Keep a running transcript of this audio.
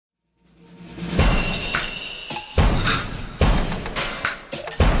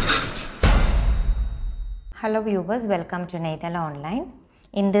Hello viewers, welcome to Naidala Online.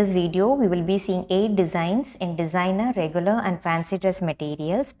 In this video, we will be seeing 8 designs in designer, regular and fancy dress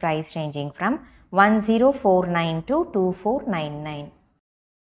materials, price ranging from 1049 to 2499.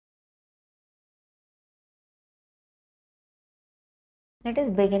 Let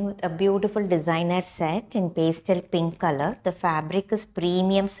us begin with a beautiful designer set in pastel pink color. The fabric is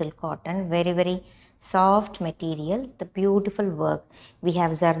premium silk cotton, very soft material, the beautiful work. We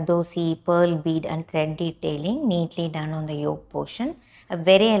have zardosi, pearl bead and thread detailing neatly done on the yoke portion. A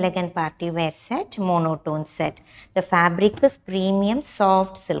very elegant party wear set, monotone set. The fabric is premium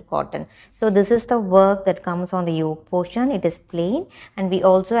soft silk cotton. So this is the work that comes on the yoke portion. It is plain and we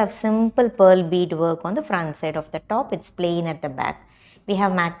also have simple pearl bead work on the front side of the top. It's plain at the back. We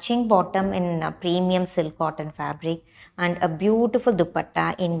have matching bottom in premium silk cotton fabric and a beautiful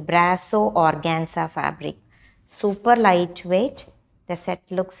dupatta in brasso organza fabric. Super lightweight. The set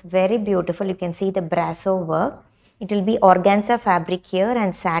looks very beautiful. You can see the brasso work. It will be organza fabric here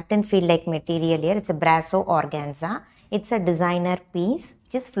and satin feel like material here. It's a brasso organza. It's a designer piece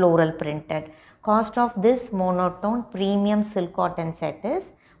which is floral printed. Cost of this monotone premium silk cotton set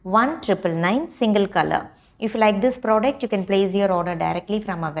is 1999 single color. If you like this product, you can place your order directly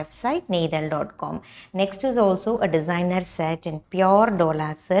from our website naidal.com. Next is also a designer set in pure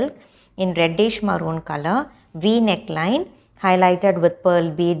DOLA silk in reddish maroon color, V neckline, highlighted with pearl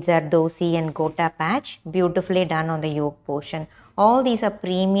beads, zardosi and gota patch, beautifully done on the yoke portion. All these are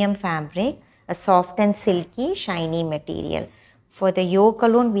premium fabric, a soft and silky, shiny material. For the yoke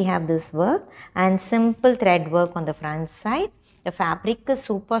alone, we have this work and simple thread work on the front side. The fabric is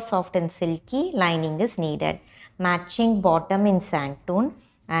super soft and silky, lining is needed. Matching bottom in sandtone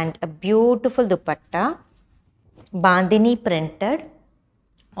and a beautiful dupatta, bandhani printed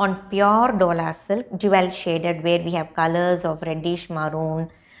on pure DOLA silk, dual shaded where we have colors of reddish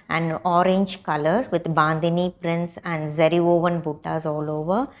maroon and orange color with bandhani prints and zari woven buttas all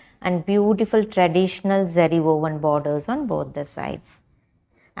over and beautiful traditional zari woven borders on both the sides.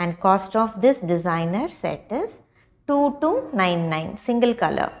 And cost of this designer set is 2299 single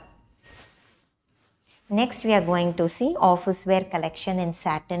color. Next we are going to see office wear collection in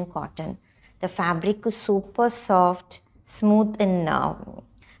satin cotton. The fabric is super soft, smooth in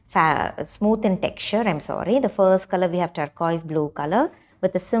texture. The first color we have turquoise blue color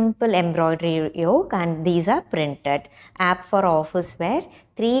with a simple embroidery yoke and these are printed. Apt for office wear.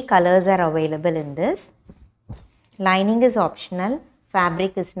 3 colors are available in this. Lining is optional.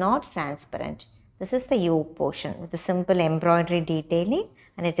 Fabric is not transparent. This is the yoke portion with the simple embroidery detailing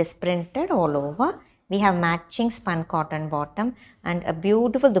and it is printed all over. We have matching spun cotton bottom and a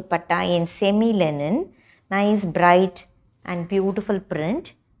beautiful dupatta in semi-linen, nice bright and beautiful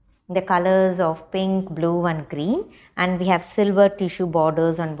print. The colors of pink, blue and green and we have silver tissue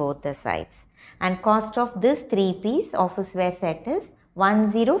borders on both the sides. And cost of this 3-piece office wear set is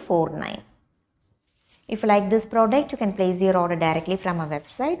 1049. If you like this product, you can place your order directly from our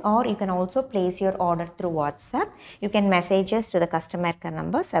website or you can also place your order through WhatsApp. You can message us to the customer care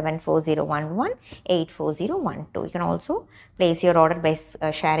number 74011 84012. You can also place your order by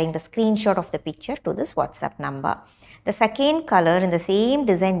sharing the screenshot of the picture to this WhatsApp number. The second color in the same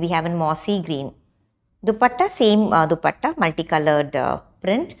design we have in mossy green. Dupatta, same dupatta, multicolored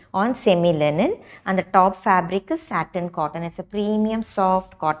print on semi-linen and the top fabric is satin cotton. It's a premium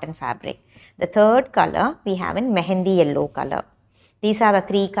soft cotton fabric. The third color we have in mehendi yellow color. These are the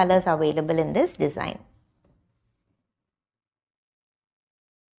 3 colors available in this design.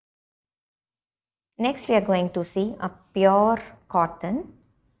 Next we are going to see a pure cotton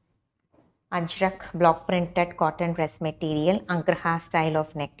ajrak block printed cotton dress material, Angraha style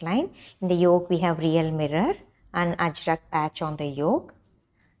of neckline. In the yoke we have real mirror and ajrak patch on the yoke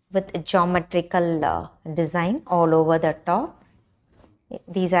with geometrical design all over the top.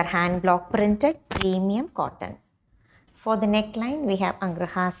 These are hand block printed premium cotton. For the neckline we have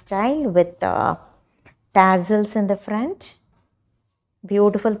Angraha style with tassels in the front.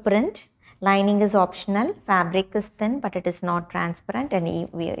 Beautiful print. Lining is optional. Fabric is thin but it is not transparent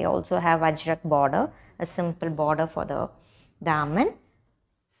and we also have ajrak border, a simple border for the daman.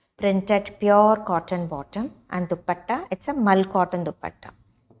 Printed pure cotton bottom and dupatta. It's a mull cotton dupatta.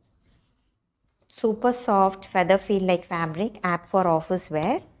 Super soft feather feel like fabric, apt for office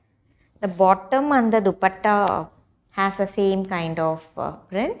wear. The bottom and the dupatta has the same kind of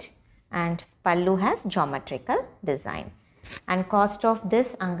print and pallu has geometrical design. And cost of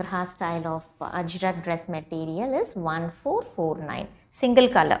this Angraha style of ajrak dress material is 1449 single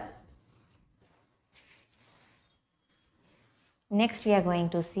color. Next we are going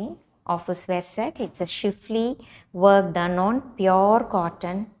to see office wear set. It's a shifly work done on pure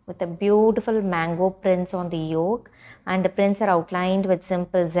cotton with the beautiful mango prints on the yoke, and the prints are outlined with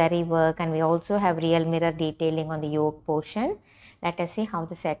simple zari work, and we also have real mirror detailing on the yoke portion. Let us see how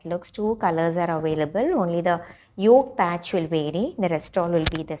the set looks. Two colors are available, only the yoke patch will vary, the rest all will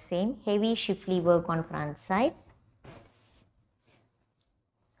be the same. Heavy shifly work on front side,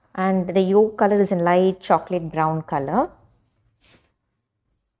 and the yoke color is in light chocolate brown color.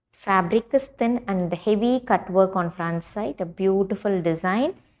 Fabric is thin and the heavy cut work on front side, a beautiful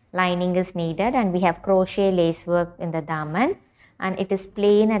design. Lining is needed, and we have crochet lace work in the daman, and it is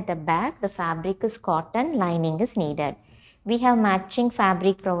plain at the back. The fabric is cotton, lining is needed. We have matching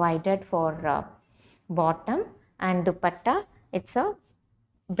fabric provided for bottom, and dupatta, it's a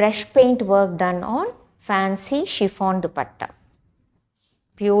brush paint work done on fancy chiffon dupatta.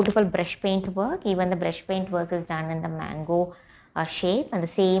 Beautiful brush paint work. Even the brush paint work is done in the mango shape, and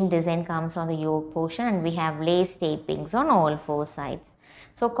the same design comes on the yoke portion, and we have lace tapings on all four sides.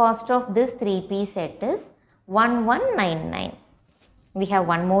 So cost of this 3-piece set is 1199. We have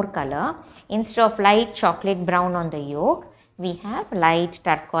one more color. Instead of light chocolate brown on the yoke, we have light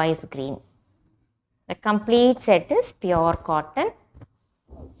turquoise green. The complete set is pure cotton,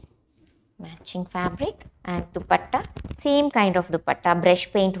 matching fabric, and dupatta, same kind of dupatta,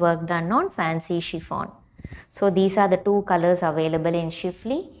 brush paint work done on fancy chiffon. So these are the two colors available in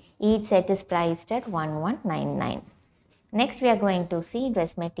Shifli. Each set is priced at 1199. Next we are going to see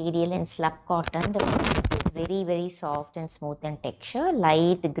dress material in slub cotton. The fabric is very soft and smooth in texture,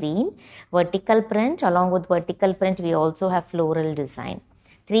 light green, vertical print. Along with vertical print we also have floral design.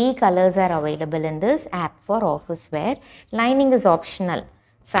 3 colors are available in this, apt for office wear. Lining is optional.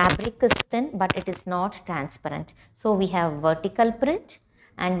 Fabric is thin but it is not transparent. So we have vertical print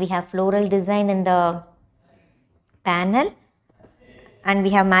and we have floral design in the panel, and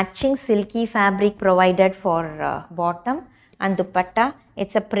we have matching silky fabric provided for bottom, and dupatta,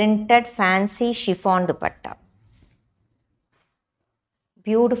 it's a printed fancy chiffon dupatta.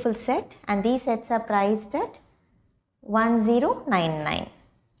 Beautiful set, and these sets are priced at 1099.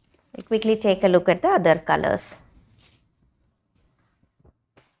 We'll quickly take a look at the other colors.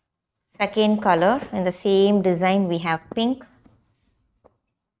 Second color in the same design we have pink,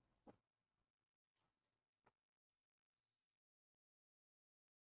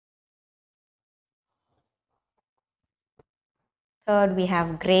 third we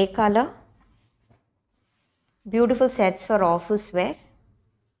have grey color. Beautiful sets for office wear.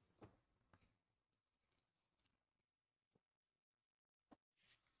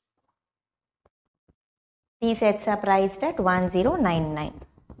 These sets are priced at 1099.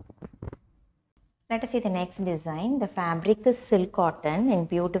 Let us see the next design. The fabric is silk cotton in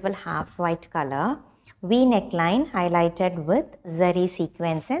beautiful half white color. V neckline highlighted with zari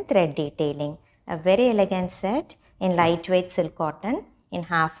sequence and thread detailing. A very elegant set in lightweight silk cotton in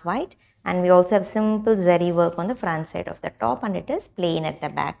half white, and we also have simple zari work on the front side of the top, and it is plain at the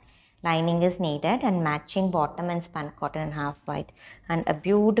back. Lining is needed, and matching bottom and spun cotton in half white, and a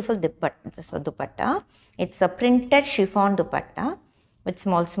beautiful dupatta. It's a printed chiffon dupatta with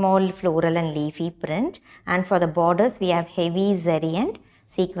small floral and leafy print, and for the borders we have heavy zari and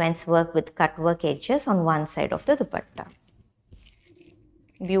sequence work with cut work edges on one side of the dupatta.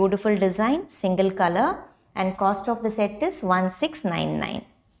 Beautiful design, single color, and cost of the set is 1699.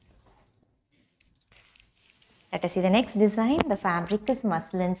 Let us see the next design. The fabric is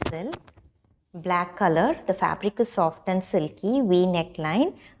muslin silk, black color. The fabric is soft and silky, V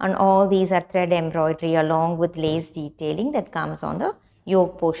neckline, and all these are thread embroidery along with lace detailing that comes on the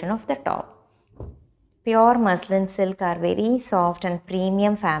yoke portion of the top. Pure muslin silk are very soft and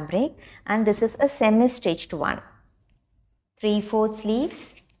premium fabric, and this is a semi-stitched one. 3/4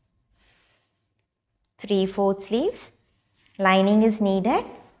 sleeves. 3/4 sleeves. Lining is needed.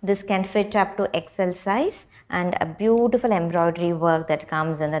 This can fit up to XL size, and a beautiful embroidery work that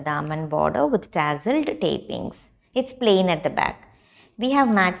comes in the daman border with tasselled tapings. It's plain at the back. We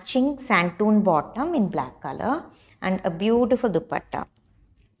have matching santoon bottom in black color and a beautiful dupatta.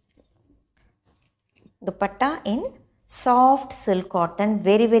 Dupatta in soft silk cotton,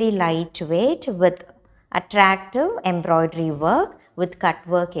 very lightweight with attractive embroidery work with cut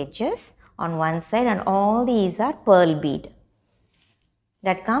work edges on one side, and all these are pearl bead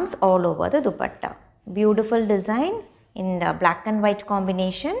that comes all over the dupatta. Beautiful design in the black and white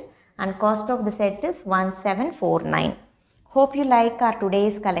combination, and cost of the set is 1749. Hope you like our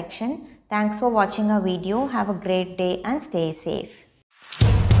today's collection. Thanks for watching our video. Have a great day and stay safe.